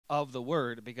of the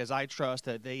Word, because I trust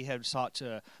that they have sought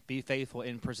to be faithful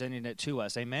in presenting it to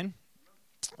us. Amen?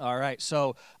 All right,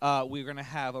 so we're going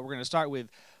to start with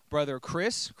Brother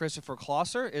Christopher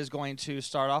Closser is going to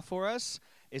start off for us.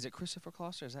 Is it Christopher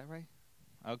Closser? Is that right?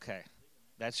 Okay.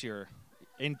 That's your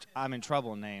I'm in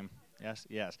trouble name.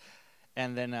 Yes.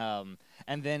 And then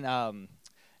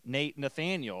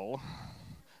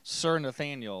Sir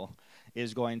Nathaniel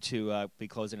is going to be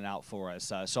closing it out for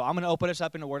us. So I'm going to open us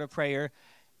up in a word of prayer,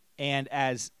 and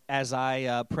as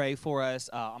I pray for us,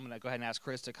 I'm going to go ahead and ask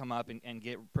Chris to come up and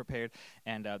get prepared,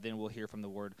 and then we'll hear from the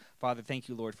Word. Father, thank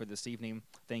you, Lord, for this evening.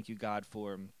 Thank you, God,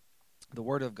 for the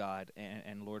Word of God,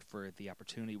 and Lord, for the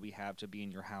opportunity we have to be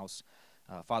in your house.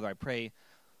 Father, I pray,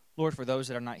 Lord, for those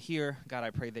that are not here, God,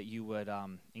 I pray that you would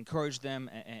encourage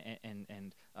them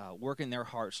and work in their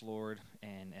hearts, Lord,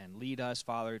 and lead us,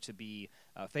 Father, to be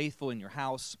faithful in your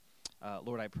house.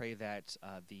 Lord, I pray that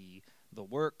the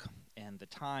work and the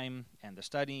time and the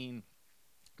studying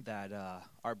that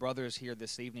our brothers here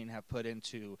this evening have put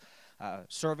into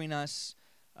serving us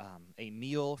a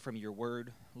meal from your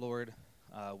word, Lord,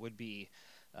 would be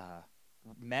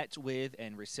met with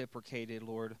and reciprocated,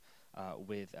 Lord,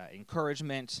 with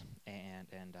encouragement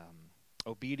and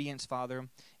obedience, Father,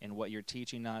 in what you're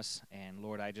teaching us. And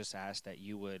Lord, I just ask that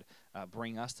you would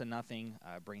bring us to nothing,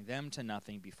 bring them to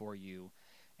nothing before you,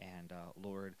 and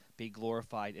Lord, be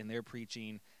glorified in their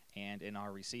preaching and in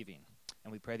our receiving.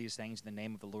 And we pray these things in the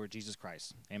name of the Lord Jesus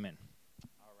Christ. Amen.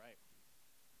 All right.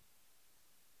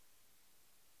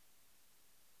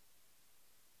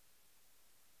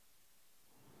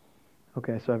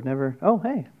 Okay, so I've never... Oh,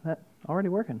 hey, that's already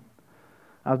working.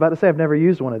 I was about to say I've never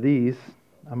used one of these.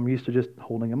 I'm used to just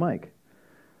holding a mic.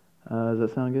 Does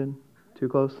that sound good? Too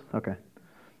close? Okay.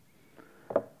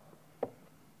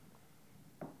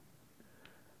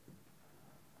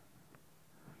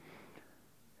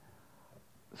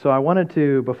 So I wanted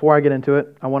to, before I get into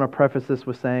it, I want to preface this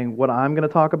with saying what I'm going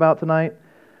to talk about tonight,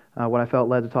 what I felt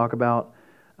led to talk about,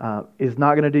 is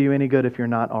not going to do you any good if you're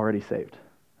not already saved,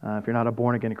 if you're not a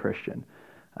born-again Christian.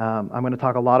 I'm going to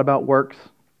talk a lot about works.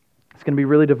 It's going to be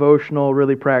really devotional,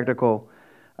 really practical.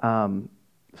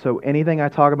 So anything I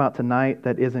talk about tonight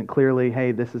that isn't clearly,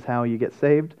 hey, this is how you get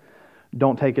saved,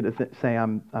 don't take it to say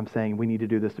I'm saying we need to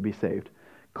do this to be saved.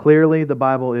 Clearly, the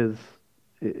Bible is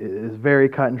very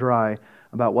cut and dry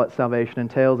about what salvation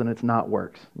entails, and it's not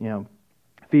works. You know,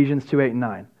 Ephesians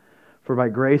 2:8-9. For by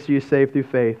grace are you saved through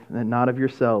faith, and not of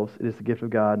yourselves. It is the gift of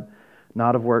God,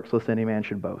 not of works, lest any man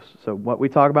should boast. So what we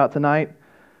talk about tonight,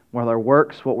 with our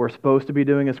works, what we're supposed to be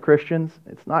doing as Christians,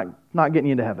 it's not getting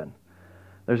you into heaven.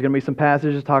 There's going to be some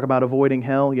passages that talk about avoiding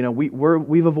hell. You know,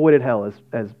 we've avoided hell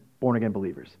as born-again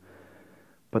believers.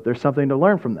 But there's something to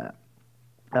learn from that.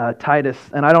 Titus,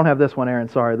 and I don't have this one, Aaron,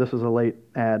 sorry, this was a late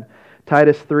ad.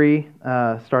 Titus 3,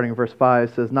 starting in verse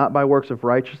 5, says, Not by works of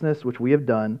righteousness which we have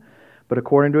done, but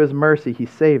according to His mercy He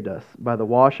saved us, by the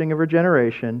washing of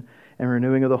regeneration and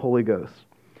renewing of the Holy Ghost,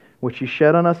 which He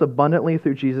shed on us abundantly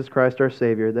through Jesus Christ our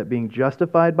Savior, that being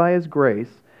justified by His grace,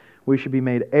 we should be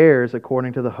made heirs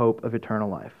according to the hope of eternal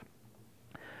life.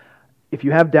 If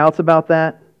you have doubts about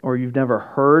that, or you've never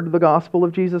heard the gospel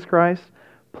of Jesus Christ,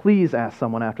 please ask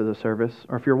someone after the service,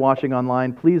 or if you're watching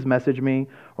online, please message me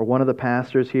or one of the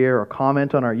pastors here, or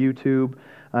comment on our YouTube,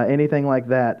 anything like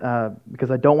that,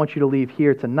 because I don't want you to leave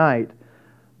here tonight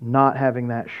not having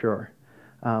that sure.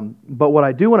 But what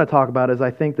I do want to talk about is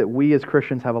I think that we as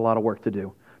Christians have a lot of work to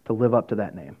do to live up to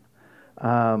that name.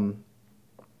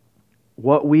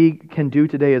 What we can do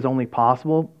today is only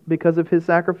possible because of His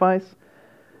sacrifice,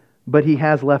 but He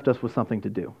has left us with something to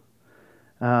do.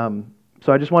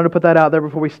 So I just wanted to put that out there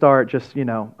before we start. Just, you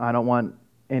know, I don't want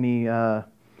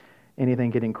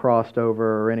anything getting crossed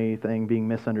over or anything being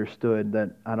misunderstood, that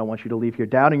I don't want you to leave here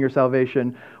doubting your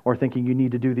salvation or thinking you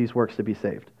need to do these works to be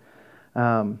saved.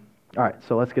 All right,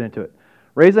 so let's get into it.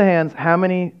 Raise the hands. How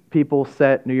many people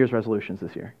set New Year's resolutions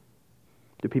this year?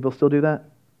 Do people still do that?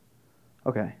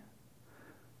 Okay.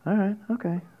 All right,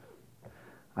 okay.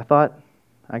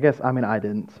 I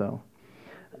didn't, so.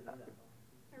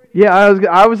 Yeah,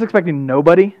 I was expecting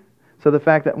nobody. So the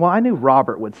fact that, I knew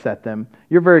Robert would set them.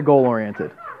 You're very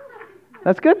goal-oriented.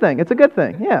 That's a good thing. It's a good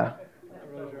thing, yeah.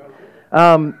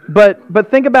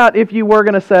 But think about if you were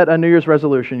going to set a New Year's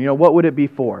resolution, you know, what would it be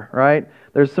for, right?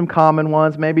 There's some common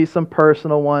ones, maybe some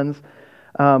personal ones.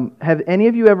 Have any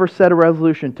of you ever set a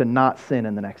resolution to not sin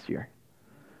in the next year?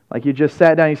 Like you just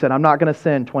sat down and you said, I'm not going to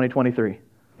sin 2023.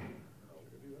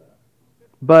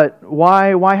 But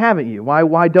why haven't you?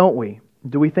 Why don't we?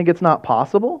 Do we think it's not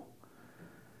possible?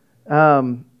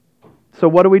 So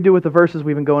what do we do with the verses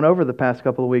we've been going over the past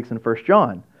couple of weeks in 1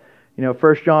 John?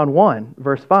 1 John 1,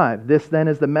 verse 5, this then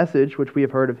is the message which we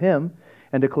have heard of him,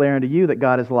 and declare unto you that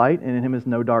God is light, and in him is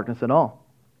no darkness at all.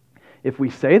 If we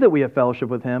say that we have fellowship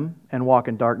with him and walk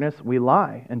in darkness, we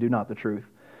lie and do not the truth.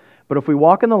 But if we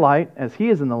walk in the light, as he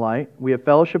is in the light, we have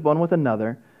fellowship one with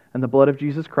another, and the blood of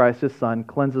Jesus Christ, his Son,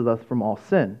 cleanses us from all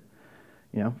sin.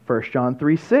 1 John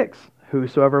 3, 6,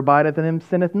 whosoever abideth in him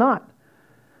sinneth not.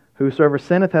 Whosoever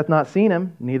sinneth hath not seen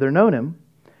him, neither known him.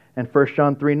 And 1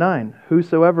 John 3, 9,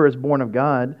 whosoever is born of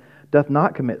God doth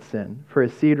not commit sin, for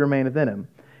his seed remaineth in him,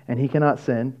 and he cannot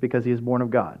sin because he is born of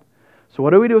God. So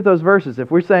what do we do with those verses?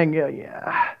 If we're saying,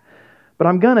 yeah, but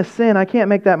I'm going to sin, I can't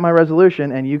make that my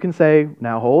resolution, and you can say,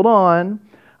 now hold on,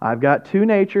 I've got two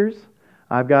natures.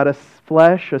 I've got a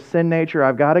flesh, a sin nature,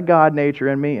 I've got a God nature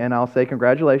in me, and I'll say,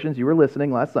 congratulations, you were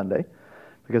listening last Sunday,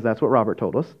 because that's what Robert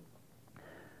told us.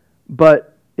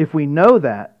 But if we know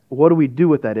that, what do we do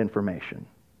with that information?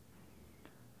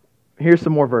 Here's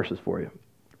some more verses for you.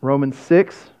 Romans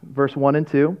 6, verse 1 and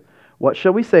 2. What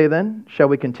shall we say then? Shall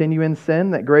we continue in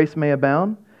sin that grace may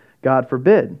abound? God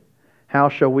forbid. How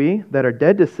shall we that are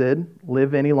dead to sin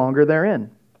live any longer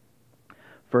therein?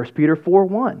 1 Peter 4,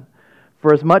 1.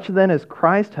 For as much then as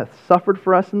Christ hath suffered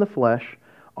for us in the flesh,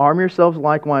 arm yourselves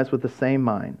likewise with the same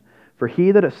mind. For he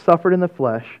that hath suffered in the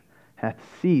flesh hath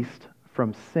ceased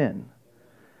from sin.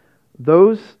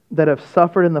 Those that have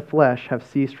suffered in the flesh have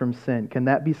ceased from sin. Can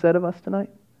that be said of us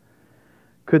tonight?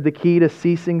 Could the key to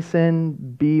ceasing sin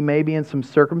be maybe in some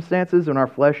circumstances when our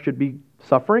flesh should be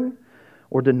suffering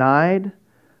or denied?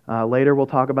 Later we'll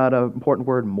talk about an important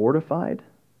word, mortified.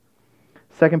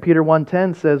 2 Peter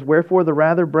 1:10 says, wherefore the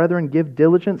rather, brethren, give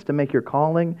diligence to make your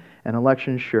calling and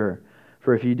election sure.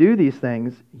 For if you do these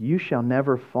things, you shall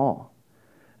never fall.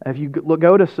 If you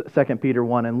go to 2 Peter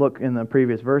 1 and look in the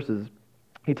previous verses,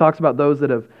 he talks about those that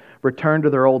have returned to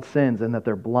their old sins and that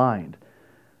they're blind.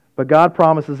 But God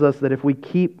promises us that if we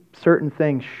keep certain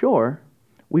things sure,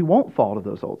 we won't fall to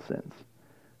those old sins.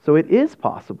 So it is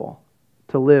possible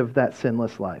to live that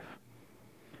sinless life.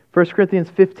 1 Corinthians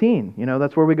 15,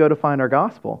 that's where we go to find our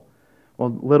gospel. Well,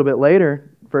 a little bit later,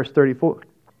 verse 34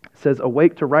 says,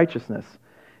 awake to righteousness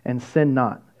and sin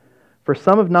not. For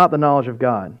some have not the knowledge of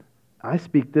God. I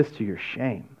speak this to your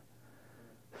shame.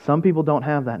 Some people don't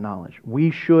have that knowledge.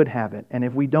 We should have it. And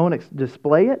if we don't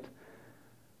display it,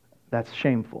 that's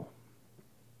shameful.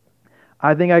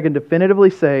 I think I can definitively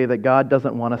say that God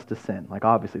doesn't want us to sin. Like,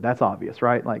 obviously, that's obvious,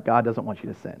 right? Like, God doesn't want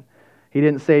you to sin. He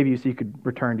didn't save you so you could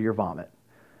return to your vomit.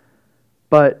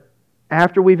 But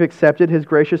after we've accepted His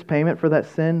gracious payment for that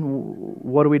sin,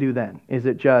 what do we do then? Is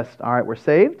it just, all right, we're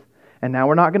saved, and now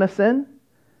we're not going to sin?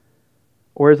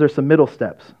 Or is there some middle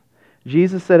steps?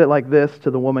 Jesus said it like this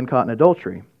to the woman caught in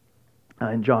adultery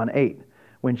in John 8.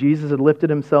 When Jesus had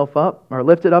lifted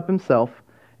up himself,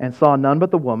 and saw none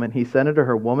but the woman, he said unto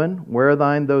her, Woman, where are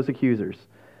thine those accusers?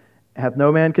 Hath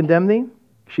no man condemned thee?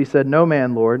 She said, No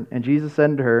man, Lord. And Jesus said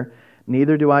unto her,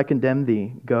 Neither do I condemn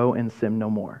thee. Go and sin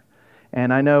no more.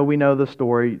 And I know we know the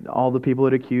story. All the people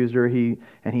that accused her, he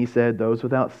said, Those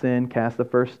without sin cast the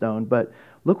first stone. But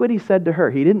look what he said to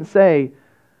her. He didn't say,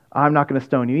 I'm not going to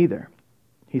stone you either.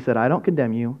 He said, I don't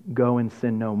condemn you. Go and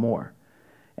sin no more.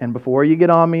 And before you get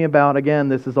on me about, again,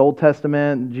 this is Old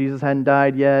Testament, Jesus hadn't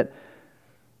died yet,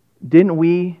 didn't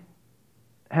we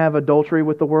have adultery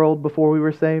with the world before we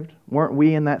were saved? Weren't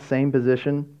we in that same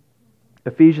position?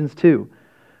 Ephesians 2,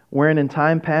 wherein in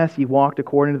time past ye walked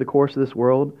according to the course of this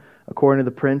world, according to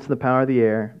the prince and the power of the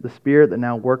air, the spirit that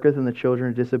now worketh in the children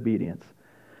of disobedience,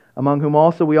 among whom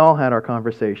also we all had our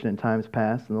conversation in times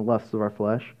past in the lusts of our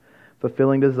flesh,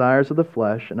 fulfilling desires of the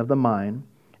flesh and of the mind,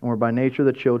 and were by nature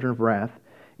the children of wrath,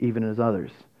 even as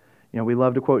others. We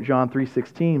love to quote John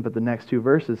 3:16, but the next two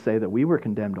verses say that we were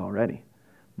condemned already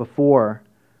before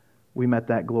we met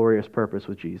that glorious purpose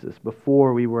with Jesus,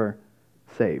 before we were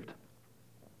saved.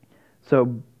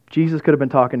 So Jesus could have been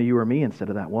talking to you or me instead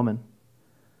of that woman,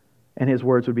 and His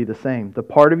words would be the same. The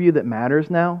part of you that matters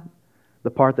now,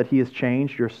 the part that He has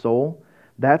changed, your soul,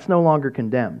 that's no longer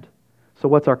condemned. So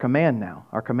what's our command now?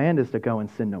 Our command is to go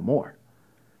and sin no more.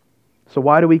 So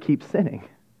why do we keep sinning?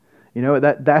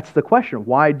 That's the question.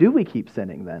 Why do we keep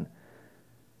sinning then?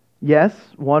 Yes,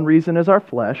 one reason is our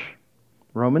flesh.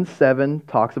 Romans 7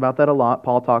 talks about that a lot.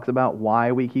 Paul talks about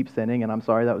why we keep sinning, and I'm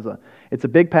sorry, it's a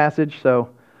big passage, so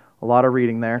a lot of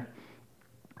reading there.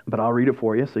 But I'll read it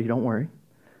for you, so you don't worry.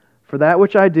 For that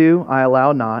which I do, I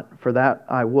allow not. For that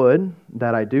I would,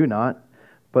 that I do not.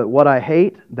 But what I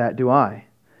hate, that do I.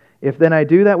 If then I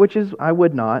do that which I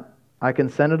would not, I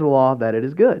consent to the law that it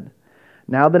is good.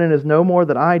 Now then it is no more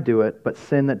that I do it, but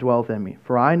sin that dwelleth in me.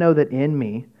 For I know that in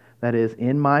me, that is,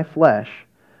 in my flesh,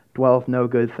 dwelleth no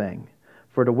good thing.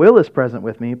 For the will is present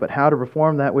with me, but how to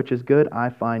perform that which is good I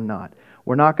find not.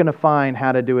 We're not going to find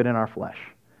how to do it in our flesh.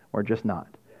 We're just not.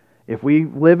 If we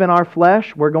live in our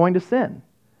flesh, we're going to sin.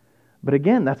 But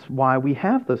again, that's why we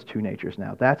have those two natures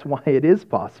now. That's why it is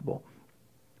possible.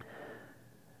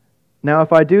 Now,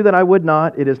 if I do that I would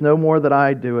not, it is no more that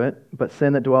I do it, but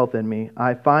sin that dwelleth in me.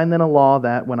 I find then a law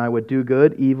that, when I would do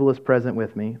good, evil is present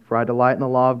with me. For I delight in the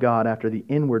law of God after the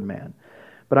inward man.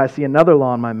 But I see another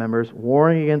law in my members,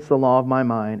 warring against the law of my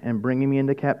mind, and bringing me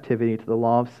into captivity to the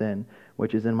law of sin,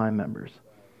 which is in my members.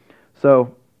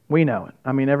 So, we know it.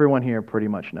 I mean, everyone here pretty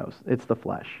much knows. It's the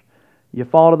flesh. You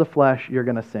fall to the flesh, you're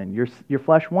going to sin. Your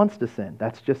flesh wants to sin.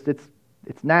 That's just its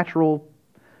natural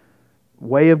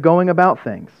way of going about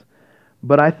things.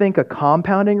 But I think a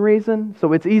compounding reason,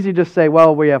 so it's easy to just say,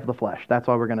 well, we have the flesh. That's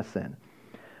why we're going to sin.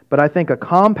 But I think a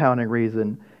compounding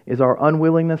reason is our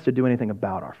unwillingness to do anything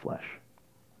about our flesh.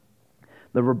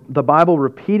 The Bible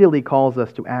repeatedly calls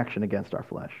us to action against our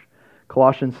flesh.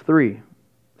 Colossians 3,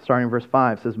 starting in verse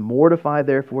 5, says, Mortify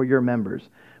therefore your members,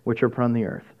 which are upon the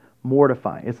earth.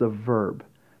 Mortify, it's a verb.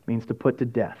 It means to put to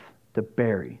death, to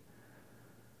bury.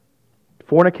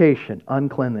 Fornication,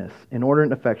 uncleanness,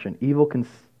 inordinate affection, evil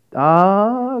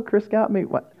Chris got me.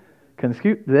 What?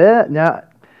 Now,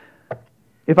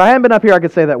 if I hadn't been up here, I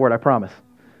could say that word, I promise.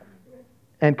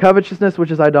 And covetousness,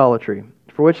 which is idolatry,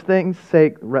 for which things'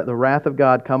 sake the wrath of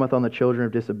God cometh on the children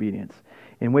of disobedience,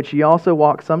 in which ye also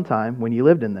walked sometime when ye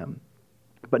lived in them.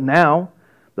 But now,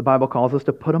 the Bible calls us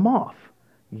to put them off.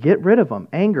 Get rid of them.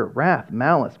 Anger, wrath,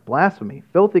 malice, blasphemy,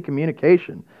 filthy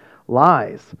communication,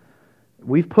 lies.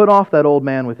 We've put off that old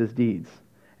man with his deeds,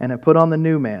 and have put on the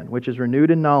new man, which is renewed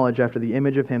in knowledge after the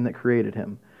image of him that created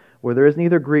him, where there is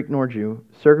neither Greek nor Jew,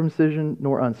 circumcision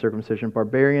nor uncircumcision,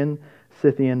 barbarian,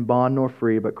 Scythian, bond nor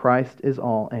free, but Christ is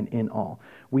all and in all.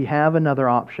 We have another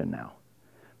option now.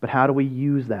 But how do we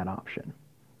use that option?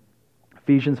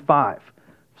 Ephesians 5,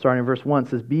 starting in verse 1,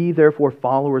 says, Be therefore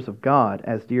followers of God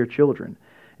as dear children,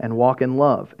 and walk in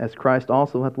love, as Christ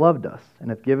also hath loved us,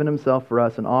 and hath given himself for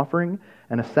us an offering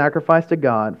and a sacrifice to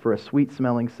God for a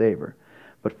sweet-smelling savor.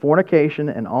 But fornication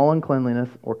and all uncleanliness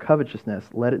or covetousness,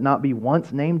 let it not be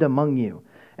once named among you,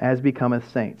 as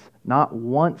becometh saints. Not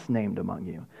once named among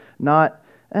you. Not,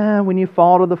 when you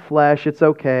fall to the flesh, it's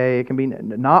okay. It can be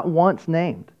not once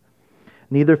named.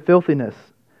 Neither filthiness,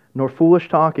 nor foolish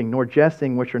talking, nor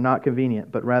jesting, which are not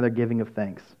convenient, but rather giving of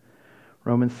thanks.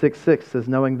 Romans 6:6 says,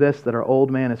 Knowing this, that our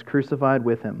old man is crucified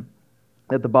with him,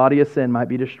 that the body of sin might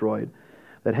be destroyed,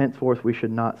 that henceforth we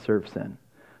should not serve sin.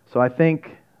 So I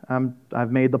think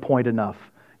I've made the point enough.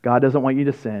 God doesn't want you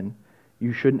to sin.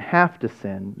 You shouldn't have to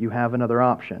sin. You have another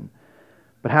option.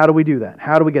 But how do we do that?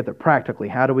 How do we get there? Practically,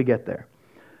 how do we get there?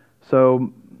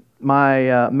 So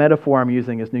my metaphor I'm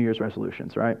using is New Year's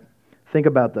resolutions, right? Think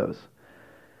about those.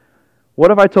 What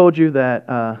if I told you that,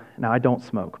 now I don't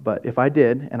smoke, but if I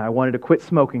did and I wanted to quit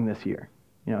smoking this year,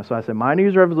 so I said, my New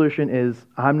Year's resolution is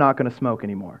I'm not going to smoke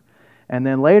anymore. And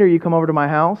then later you come over to my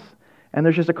house and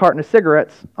there's just a carton of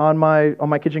cigarettes on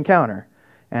my kitchen counter.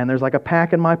 And there's like a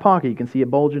pack in my pocket. You can see it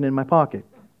bulging in my pocket.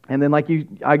 And then I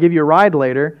give you a ride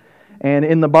later, and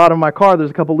in the bottom of my car, there's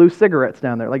a couple loose cigarettes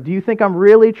down there. Like, do you think I'm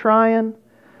really trying?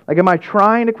 Like, am I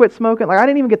trying to quit smoking? Like, I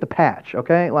didn't even get the patch,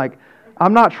 okay? Like,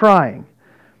 I'm not trying.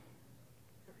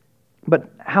 But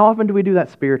how often do we do that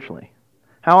spiritually?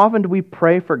 How often do we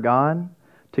pray for God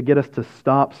to get us to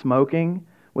stop smoking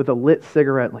with a lit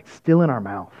cigarette, like, still in our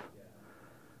mouth?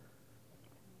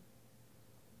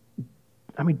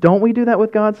 I mean, don't we do that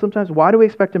with God sometimes? Why do we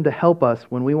expect Him to help us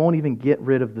when we won't even get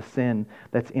rid of the sin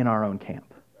that's in our own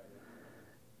camp?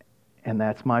 And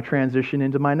that's my transition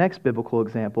into my next biblical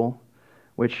example,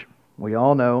 which we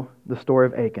all know, the story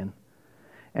of Achan.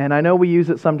 And I know we use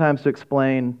it sometimes to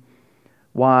explain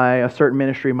why a certain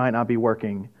ministry might not be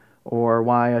working or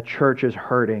why a church is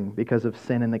hurting because of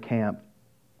sin in the camp.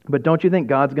 But don't you think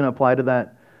God's going to apply to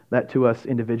that to us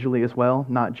individually as well,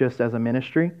 not just as a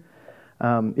ministry?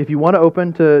 If you want to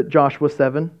open to Joshua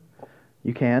 7,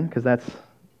 you can, because that's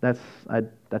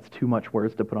too much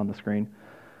words to put on the screen.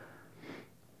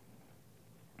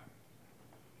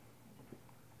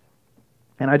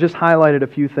 And I just highlighted a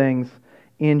few things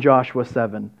in Joshua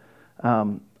 7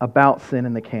 about sin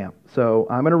in the camp. So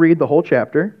I'm going to read the whole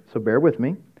chapter, so bear with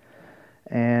me,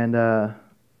 and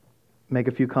make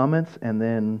a few comments, and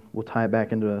then we'll tie it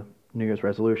back into New Year's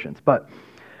resolutions. But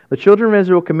the children of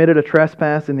Israel committed a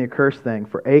trespass in the accursed thing,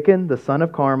 for Achan, the son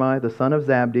of Carmi, the son of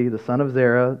Zabdi, the son of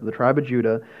Zerah, the tribe of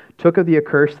Judah, took of the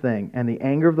accursed thing, and the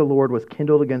anger of the Lord was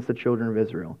kindled against the children of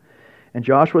Israel. And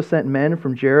Joshua sent men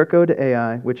from Jericho to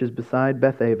Ai, which is beside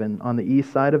Bethaven, on the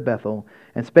east side of Bethel,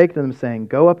 and spake to them, saying,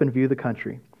 Go up and view the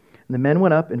country. And the men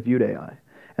went up and viewed Ai.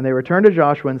 And they returned to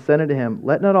Joshua and said unto him,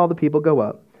 Let not all the people go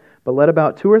up, but let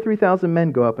about 2,000 or 3,000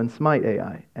 men go up and smite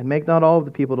Ai, and make not all of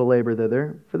the people to labor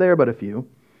thither, for they are but a few.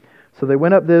 So they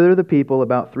went up thither, the people,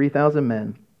 about 3,000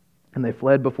 men, and they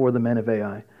fled before the men of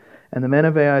Ai. And the men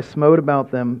of Ai smote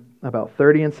about them about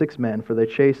 36 men, for they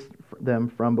chased them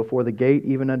from before the gate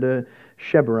even unto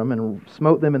Shebarim, and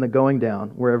smote them in the going down,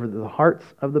 wherever the hearts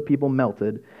of the people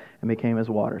melted and became as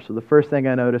water. So the first thing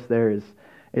I noticed there is,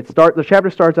 the chapter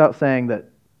starts out saying that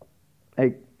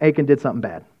Achan did something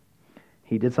bad.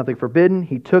 He did something forbidden.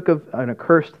 He took an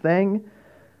accursed thing,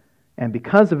 and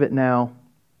because of it now,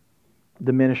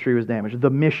 the ministry was damaged.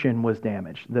 The mission was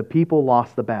damaged. The people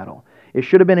lost the battle. It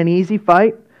should have been an easy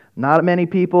fight. Not many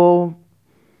people.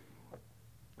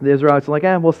 The Israelites are like,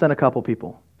 we'll send a couple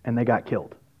people. And they got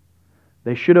killed.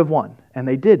 They should have won, and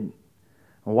they didn't.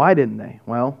 Why didn't they?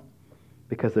 Well,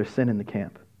 because there's sin in the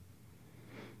camp.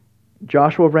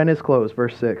 Joshua rent his clothes,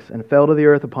 verse 6, and fell to the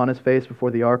earth upon his face before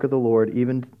the ark of the Lord,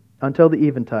 even until the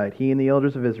eventide, he and the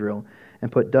elders of Israel,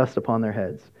 and put dust upon their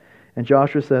heads. And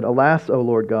Joshua said, Alas, O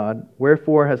Lord God,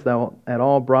 wherefore hast thou at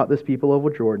all brought this people over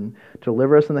Jordan, to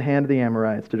deliver us in the hand of the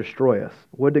Amorites, to destroy us?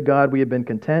 Would to God we had been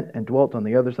content and dwelt on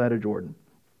the other side of Jordan.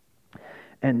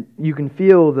 And you can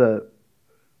feel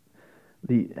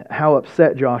how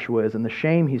upset Joshua is and the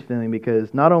shame he's feeling,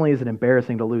 because not only is it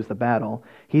embarrassing to lose the battle,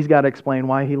 he's got to explain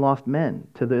why he lost men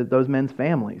to those men's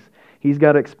families. He's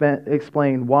got to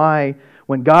explain why,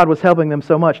 when God was helping them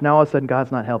so much, now all of a sudden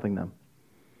God's not helping them.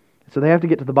 So they have to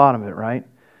get to the bottom of it, right?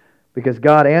 Because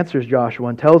God answers Joshua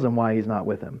and tells him why he's not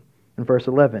with him. In verse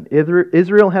 11,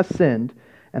 Israel has sinned,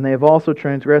 and they have also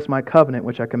transgressed my covenant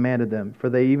which I commanded them, for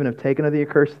they even have taken of the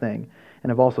accursed thing, and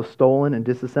have also stolen and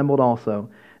disassembled also,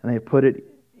 and they have put it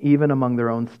even among their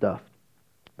own stuff.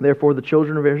 Therefore the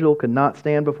children of Israel could not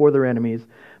stand before their enemies,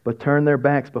 but turned their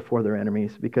backs before their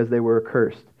enemies, because they were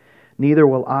accursed. Neither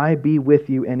will I be with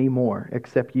you any more,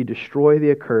 except ye destroy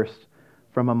the accursed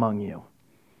from among you.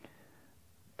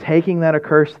 Taking that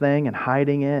accursed thing and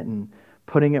hiding it and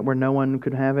putting it where no one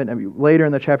could have it. I mean, later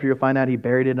in the chapter you'll find out he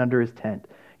buried it under his tent.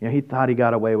 He thought he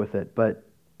got away with it, but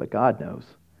God knows.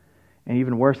 And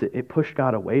even worse, it pushed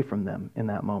God away from them in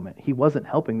that moment. He wasn't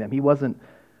helping them. He wasn't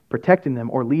protecting them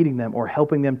or leading them or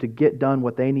helping them to get done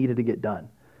what they needed to get done.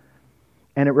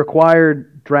 And it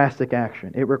required drastic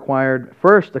action. It required,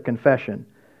 first, a confession.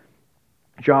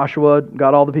 Joshua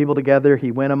got all the people together.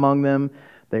 He went among them.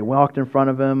 They walked in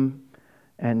front of him.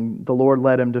 And the Lord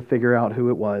led him to figure out who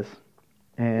it was.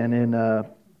 And in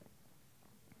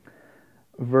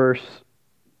verse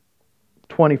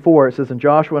 24, it says, And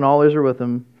Joshua and all Israel with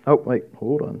him... Oh, wait,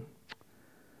 hold on.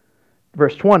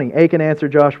 Verse 20, Achan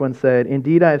answered Joshua and said,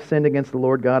 Indeed I have sinned against the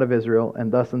Lord God of Israel,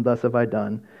 and thus have I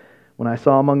done. When I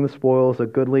saw among the spoils a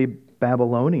goodly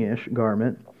Babylonish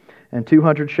garment, and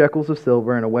 200 shekels of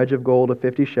silver, and a wedge of gold of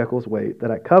 50 shekels weight, that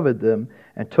I coveted them,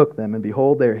 and took them, and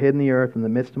behold, they are hid in the earth in the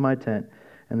midst of my tent,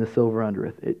 and the silver under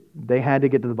it. They had to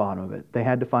get to the bottom of it. They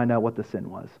had to find out what the sin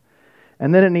was.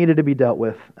 And then it needed to be dealt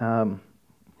with. In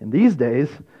these days,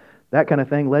 that kind of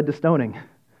thing led to stoning,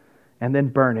 and then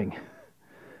burning.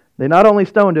 They not only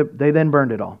stoned it, they then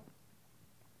burned it all.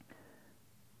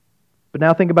 But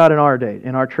now think about in our day,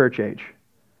 in our church age,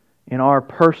 in our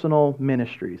personal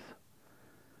ministries.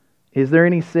 Is there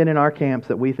any sin in our camps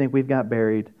that we think we've got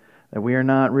buried, that we are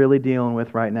not really dealing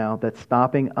with right now, that's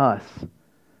stopping us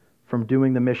from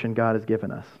doing the mission God has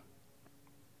given us?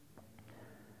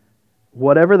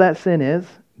 Whatever that sin is,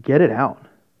 get it out.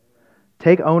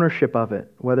 Take ownership of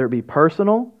it, whether it be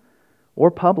personal or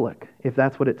public, if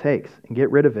that's what it takes, and get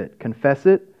rid of it. Confess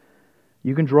it.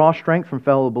 You can draw strength from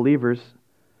fellow believers.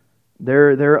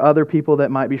 There are other people that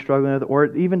might be struggling with it,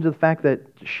 or even to the fact that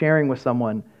sharing with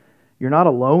someone, you're not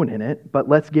alone in it, but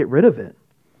let's get rid of it.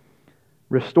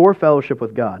 Restore fellowship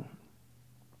with God.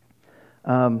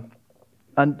 And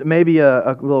maybe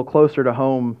a little closer to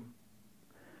home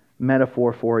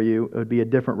metaphor for you, it would be a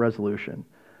different resolution.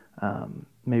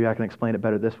 Maybe I can explain it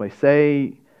better this way.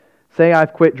 Say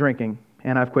I've quit drinking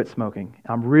and I've quit smoking.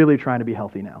 I'm really trying to be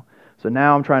healthy now. So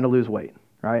now I'm trying to lose weight,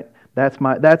 right?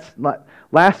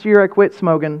 Last year I quit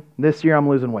smoking. This year I'm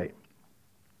losing weight.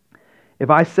 If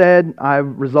I said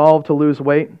I've resolved to lose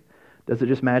weight, does it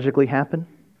just magically happen?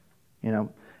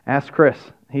 Ask Chris.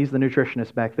 He's the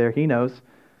nutritionist back there. He knows.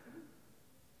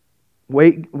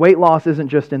 Weight loss isn't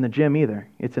just in the gym either.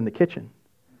 It's in the kitchen.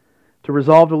 To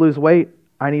resolve to lose weight,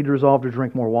 I need to resolve to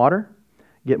drink more water,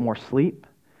 get more sleep,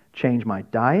 change my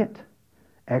diet,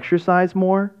 exercise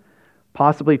more,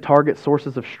 possibly target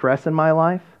sources of stress in my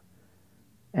life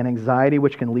and anxiety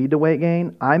which can lead to weight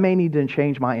gain. I may need to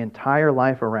change my entire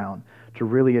life around to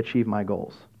really achieve my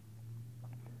goals.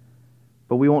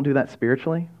 But we won't do that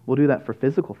spiritually. We'll do that for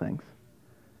physical things.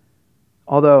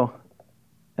 Although,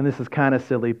 and this is kind of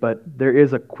silly, but there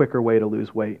is a quicker way to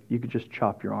lose weight. You could just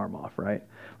chop your arm off, right?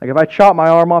 Like if I chop my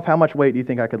arm off, how much weight do you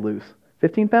think I could lose?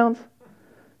 15 pounds?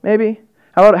 Maybe?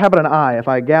 How about an eye? If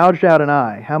I gouged out an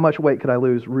eye, how much weight could I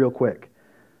lose real quick?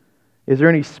 Is there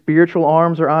any spiritual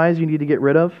arms or eyes you need to get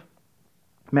rid of?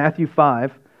 Matthew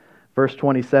 5, verse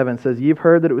 27 says, "Ye have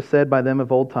heard that it was said by them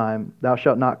of old time, Thou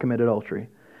shalt not commit adultery.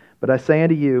 But I say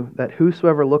unto you, that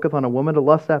whosoever looketh on a woman to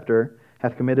lust after her,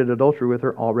 hath committed adultery with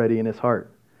her already in his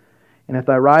heart. And if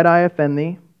thy right eye offend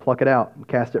thee, pluck it out, and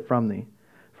cast it from thee.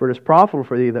 For it is profitable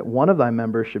for thee that one of thy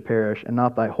members should perish, and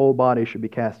not thy whole body should be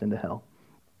cast into hell.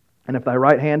 And if thy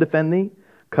right hand offend thee,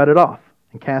 cut it off,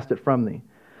 and cast it from thee.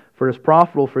 For it is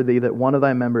profitable for thee that one of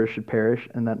thy members should perish,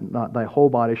 and that not thy whole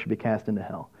body should be cast into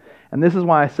hell." And this is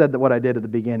why I said that what I did at the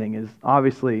beginning is,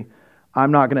 obviously,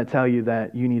 I'm not going to tell you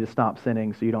that you need to stop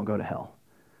sinning so you don't go to hell.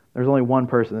 There's only one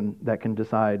person that can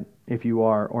decide if you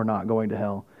are or not going to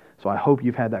hell. So I hope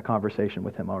you've had that conversation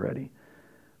with him already.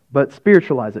 But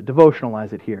spiritualize it,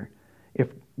 devotionalize it here.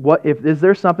 Is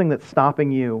there something that's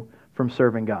stopping you from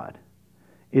serving God?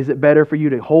 Is it better for you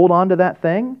to hold on to that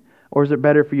thing, or is it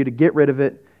better for you to get rid of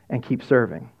it and keep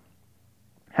serving?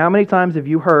 How many times have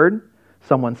you heard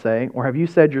someone say, or have you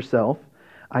said yourself,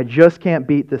 "I just can't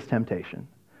beat this temptation.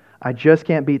 I just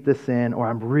can't beat this sin," or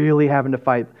 "I'm really having to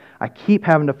fight. I keep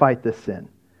having to fight this sin."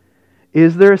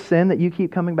 Is there a sin that you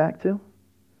keep coming back to?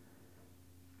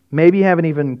 Maybe you haven't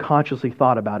even consciously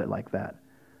thought about it like that.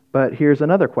 But here's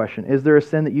another question. Is there a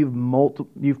sin that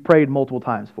you've prayed multiple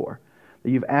times for, that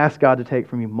you've asked God to take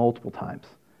from you multiple times?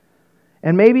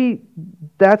 And maybe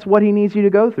that's what He needs you to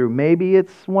go through. Maybe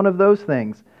it's one of those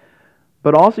things.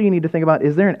 But also you need to think about,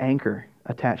 is there an anchor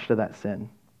attached to that sin?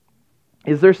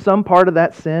 Is there some part of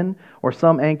that sin or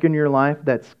some anchor in your life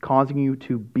that's causing you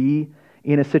to be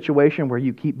in a situation where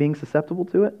you keep being susceptible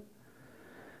to it?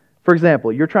 For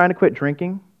example, you're trying to quit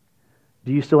drinking.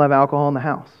 Do you still have alcohol in the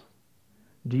house?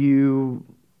 Do you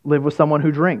live with someone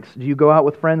who drinks? Do you go out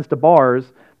with friends to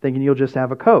bars thinking you'll just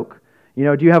have a Coke? Do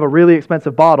you have a really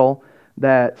expensive bottle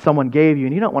that someone gave you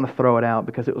and you don't want to throw it out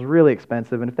because it was really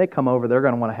expensive, and if they come over, they're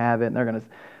going to want to have it, and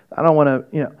I don't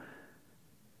want to,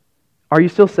 Are you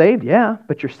still saved? Yeah,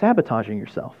 but you're sabotaging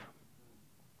yourself.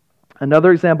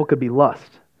 Another example could be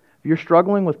lust. If you're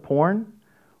struggling with porn,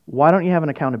 why don't you have an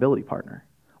accountability partner?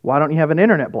 Why don't you have an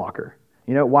internet blocker?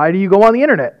 Why do you go on the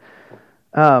internet?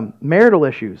 Marital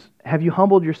issues. Have you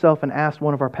humbled yourself and asked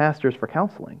one of our pastors for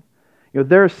counseling?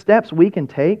 There are steps we can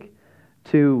take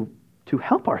to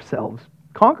help ourselves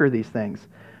conquer these things,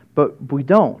 but we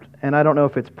don't. And I don't know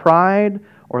if it's pride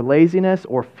or laziness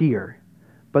or fear,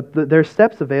 but there's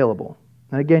steps available.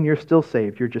 And again, you're still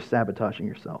saved. You're just sabotaging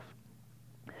yourself.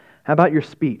 How about your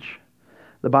speech?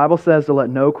 The Bible says to let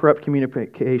no corrupt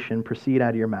communication proceed out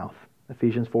of your mouth.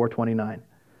 Ephesians 4:29.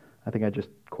 I think I just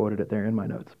quoted it there in my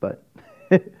notes. But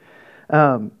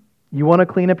you want to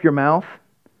clean up your mouth,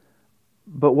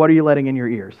 but what are you letting in your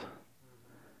ears?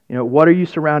 What are you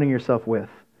surrounding yourself with?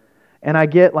 And I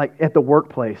get, at the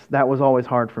workplace, that was always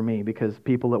hard for me because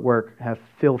people at work have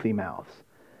filthy mouths.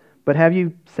 But have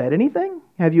you said anything?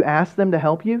 Have you asked them to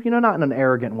help you? Not in an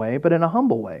arrogant way, but in a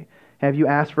humble way. Have you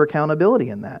asked for accountability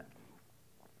in that?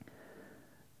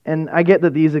 And I get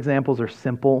that these examples are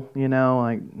simple,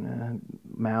 like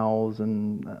mouths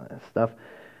and stuff.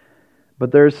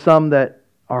 But there's some that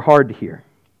are hard to hear.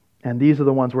 And these are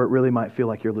the ones where it really might feel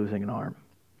like you're losing an arm.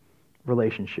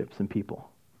 Relationships and people.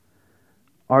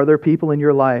 Are there people in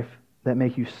your life that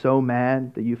make you so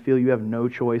mad that you feel you have no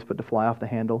choice but to fly off the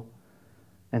handle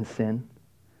and sin?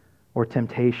 Or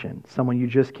temptation, someone you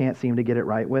just can't seem to get it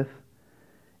right with?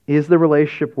 Is the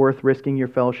relationship worth risking your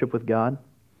fellowship with God?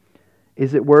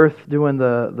 Is it worth doing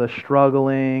the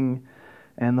struggling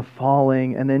and the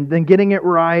falling and then getting it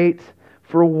right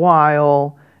for a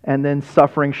while and then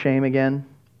suffering shame again?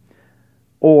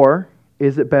 Or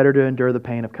is it better to endure the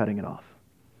pain of cutting it off?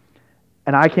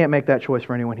 And I can't make that choice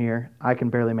for anyone here. I can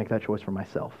barely make that choice for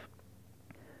myself.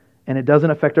 And it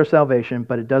doesn't affect our salvation,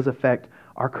 but it does affect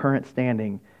our current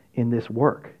standing in this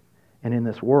work and in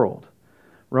this world.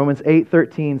 Romans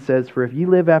 8:13 says, "For if ye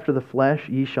live after the flesh,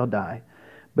 ye shall die.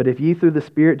 But if ye through the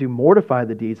Spirit do mortify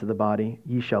the deeds of the body,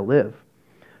 ye shall live.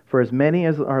 For as many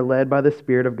as are led by the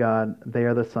Spirit of God, they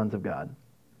are the sons of God."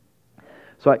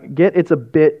 So I get it's a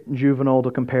bit juvenile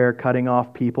to compare cutting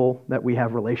off people that we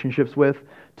have relationships with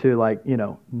to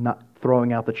not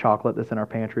throwing out the chocolate that's in our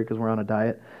pantry because we're on a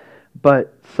diet.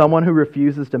 But someone who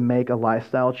refuses to make a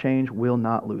lifestyle change will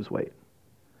not lose weight.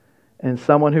 And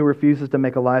someone who refuses to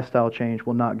make a lifestyle change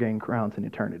will not gain crowns in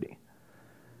eternity.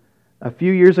 A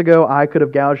few years ago, I could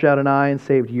have gouged out an eye and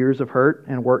saved years of hurt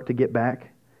and worked to get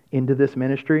back into this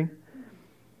ministry.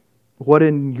 What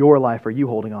in your life are you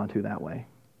holding on to that way?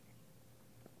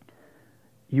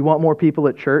 You want more people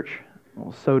at church?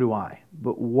 Well, so do I.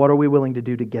 But what are we willing to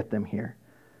do to get them here?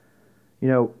 You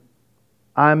know,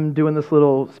 I'm doing this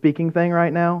little speaking thing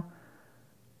right now.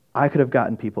 I could have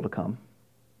gotten people to come.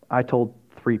 I told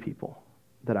 3 people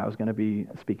that I was going to be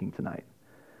speaking tonight.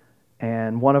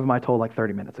 And one of them I told like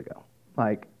 30 minutes ago.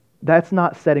 Like, that's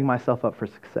not setting myself up for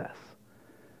success.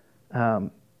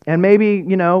 And maybe,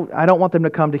 you know, I don't want them to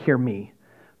come to hear me,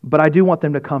 but I do want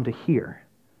them to come to hear.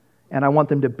 And I want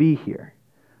them to be here.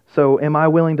 So am I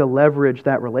willing to leverage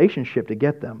that relationship to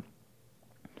get them?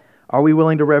 Are we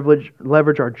willing to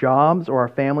leverage our jobs or our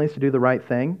families to do the right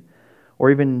thing? Or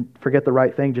even forget the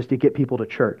right thing just to get people to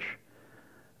church?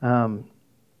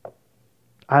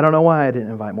 I don't know why I didn't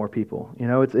invite more people. You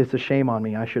know, it's a shame on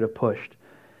me. I should have pushed.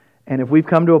 And if we've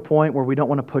come to a point where we don't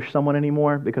want to push someone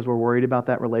anymore because we're worried about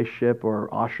that relationship or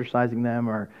ostracizing them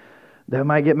or they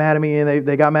might get mad at me and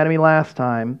they got mad at me last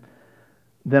time,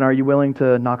 then are you willing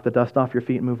to knock the dust off your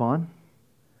feet and move on?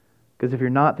 Because if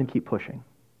you're not, then keep pushing.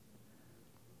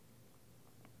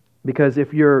 Because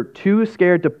if you're too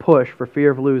scared to push for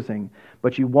fear of losing,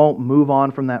 but you won't move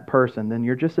on from that person, then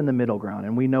you're just in the middle ground.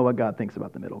 And we know what God thinks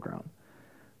about the middle ground.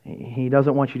 He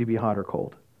doesn't want you to be hot or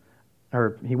cold.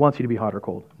 Or He wants you to be hot or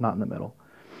cold, not in the middle.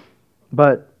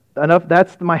 But enough,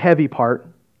 that's my heavy part.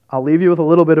 I'll leave you with a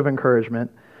little bit of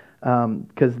encouragement.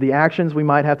 Because the actions we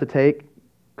might have to take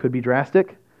could be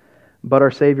drastic, but our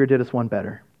Savior did us one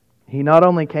better. He not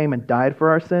only came and died for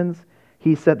our sins,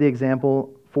 He set the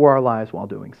example for our lives while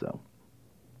doing so.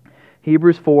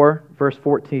 Hebrews 4, verse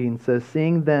 14 says,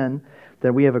 "Seeing then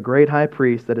that we have a great high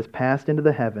priest that has passed into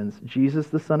the heavens, Jesus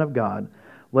the Son of God,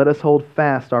 let us hold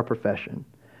fast our profession.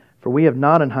 For we have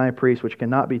not an high priest which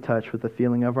cannot be touched with the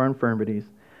feeling of our infirmities,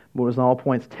 but was in all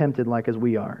points tempted like as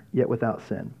we are, yet without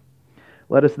sin.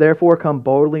 Let us therefore come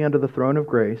boldly under the throne of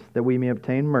grace, that we may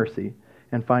obtain mercy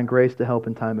and find grace to help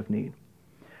in time of need."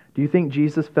 Do you think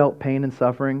Jesus felt pain and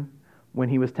suffering when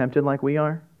He was tempted like we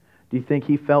are? Do you think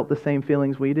He felt the same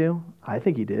feelings we do? I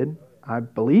think He did. I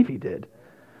believe He did.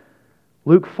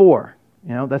 Luke 4,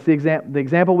 you know, that's the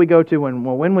example we go to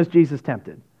when was Jesus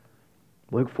tempted?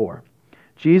 Luke 4.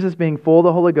 "Jesus, being full of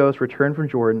the Holy Ghost, returned from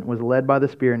Jordan, was led by the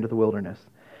Spirit into the wilderness,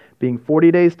 being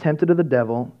 40 days tempted of the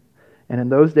devil. And in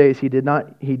those days he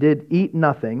did eat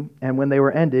nothing, and when they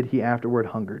were ended, he afterward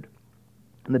hungered.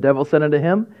 And the devil said unto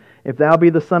him, If thou be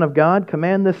the Son of God,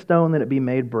 command this stone that it be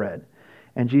made bread.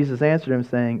 And Jesus answered him,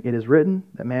 saying, It is written,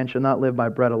 that man shall not live by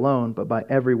bread alone, but by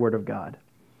every word of God."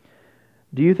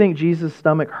 Do you think Jesus'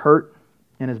 stomach hurt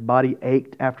and his body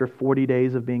ached after 40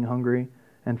 days of being hungry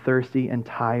and thirsty and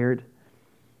tired?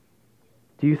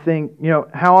 Do you think, you know,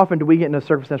 how often do we get in a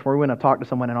circumstance where we want to talk to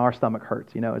someone and our stomach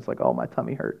hurts? You know, it's like, oh, my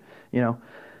tummy hurt, you know.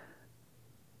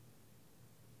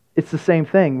 It's the same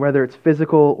thing, whether it's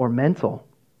physical or mental.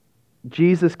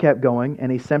 Jesus kept going,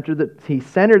 and he centered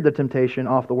the temptation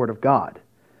off the Word of God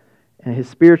and his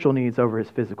spiritual needs over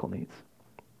his physical needs.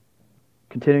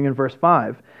 Continuing in verse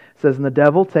 5, it says, "And the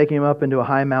devil, taking him up into a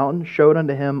high mountain, showed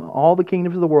unto him all the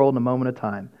kingdoms of the world in a moment of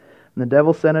time. And the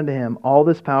devil said unto him, All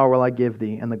this power will I give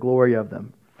thee, and the glory of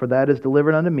them. For that is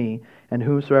delivered unto me, and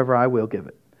whomsoever I will give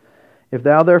it. If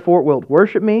thou therefore wilt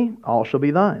worship me, all shall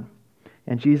be thine.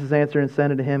 And Jesus answered and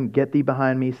said unto him, Get thee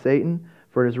behind me, Satan,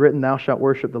 for it is written, Thou shalt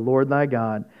worship the Lord thy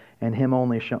God, and him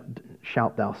only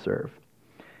shalt thou serve."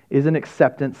 Isn't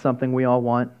acceptance something we all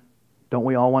want? Don't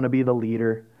we all want to be the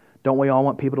leader? Don't we all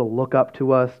want people to look up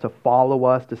to us, to follow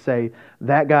us, to say,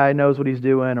 that guy knows what he's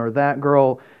doing, or that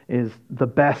girl is the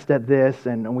best at this,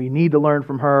 and we need to learn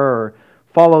from her, or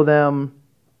follow them?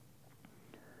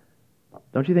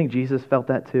 Don't you think Jesus felt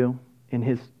that too?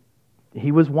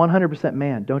 He was 100%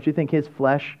 man. Don't you think his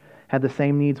flesh had the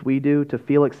same needs we do, to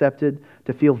feel accepted,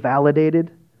 to feel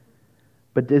validated?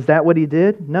 But is that what he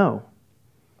did? No.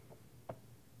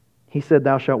 He said,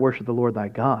 "Thou shalt worship the Lord thy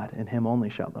God, and him only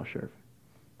shalt thou serve."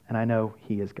 And I know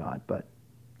he is God, but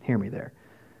hear me there.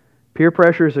 Peer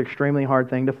pressure is an extremely hard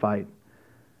thing to fight,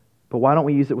 but why don't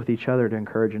we use it with each other to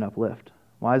encourage and uplift?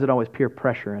 Why is it always peer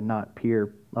pressure and not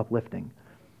peer uplifting?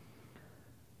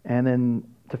 And then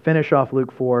to finish off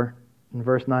Luke 4, in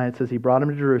verse 9, it says, "He brought him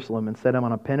to Jerusalem and set him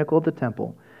on a pinnacle of the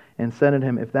temple, and said unto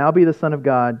him, If thou be the Son of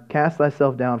God, cast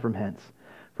thyself down from hence.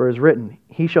 For it is written,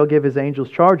 He shall give his angels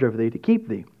charge over thee to keep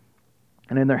thee.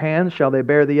 And in their hands shall they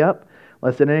bear thee up,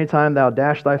 lest at any time thou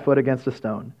dash thy foot against a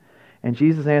stone. And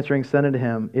Jesus answering said unto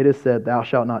him, It is said, Thou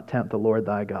shalt not tempt the Lord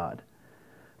thy God."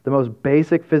 The most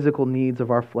basic physical needs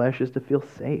of our flesh is to feel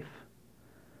safe.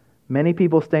 Many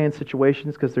people stay in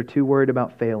situations because they're too worried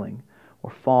about failing or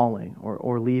falling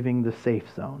or leaving the safe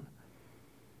zone.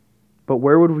 But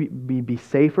where would we be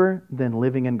safer than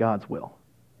living in God's will?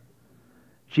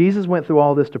 Jesus went through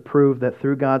all this to prove that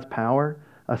through God's power,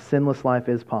 a sinless life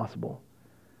is possible.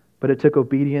 But it took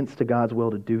obedience to God's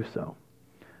will to do so.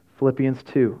 Philippians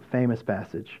 2, famous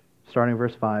passage, starting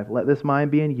verse 5. Let this mind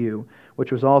be in you,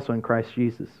 which was also in Christ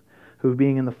Jesus, who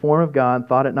being in the form of God,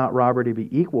 thought it not robbery to be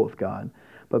equal with God,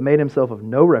 but made himself of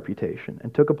no reputation,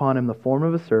 and took upon him the form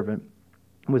of a servant,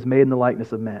 and was made in the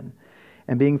likeness of men.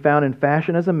 And being found in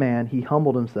fashion as a man, he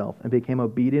humbled himself, and became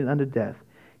obedient unto death,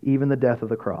 even the death of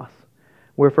the cross.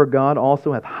 Wherefore God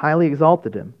also hath highly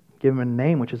exalted him, given him a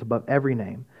name which is above every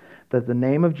name, that at the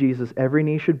name of Jesus every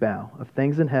knee should bow, of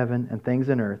things in heaven, and things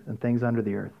in earth, and things under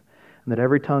the earth, and that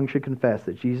every tongue should confess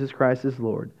that Jesus Christ is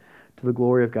Lord, to the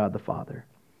glory of God the Father.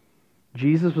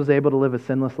 Jesus was able to live a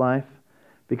sinless life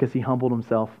because he humbled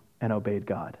himself and obeyed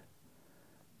God.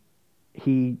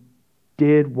 He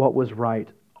did what was right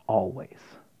always.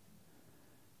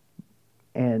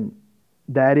 And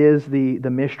that is the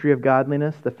mystery of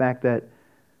godliness, the fact that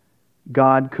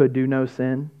God could do no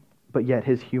sin, but yet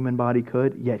his human body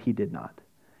could, yet he did not.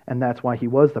 And that's why he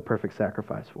was the perfect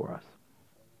sacrifice for us.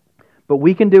 But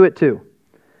we can do it too.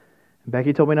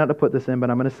 Becky told me not to put this in, but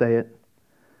I'm going to say it.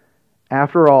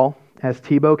 After all, as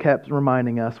Tebow kept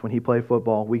reminding us when he played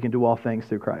football, we can do all things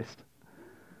through Christ.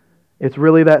 It's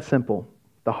really that simple.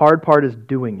 The hard part is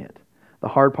doing it. The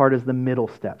hard part is the middle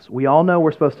steps. We all know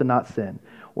we're supposed to not sin.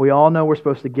 We all know we're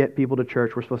supposed to get people to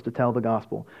church. We're supposed to tell the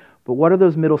gospel. But what are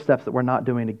those middle steps that we're not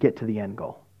doing to get to the end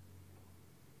goal?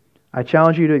 I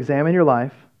challenge you to examine your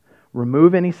life,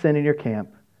 remove any sin in your camp,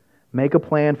 make a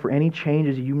plan for any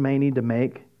changes you may need to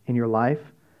make in your life,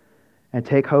 and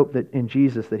take hope that in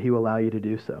Jesus that he will allow you to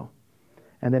do so.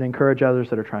 And then encourage others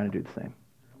that are trying to do the same.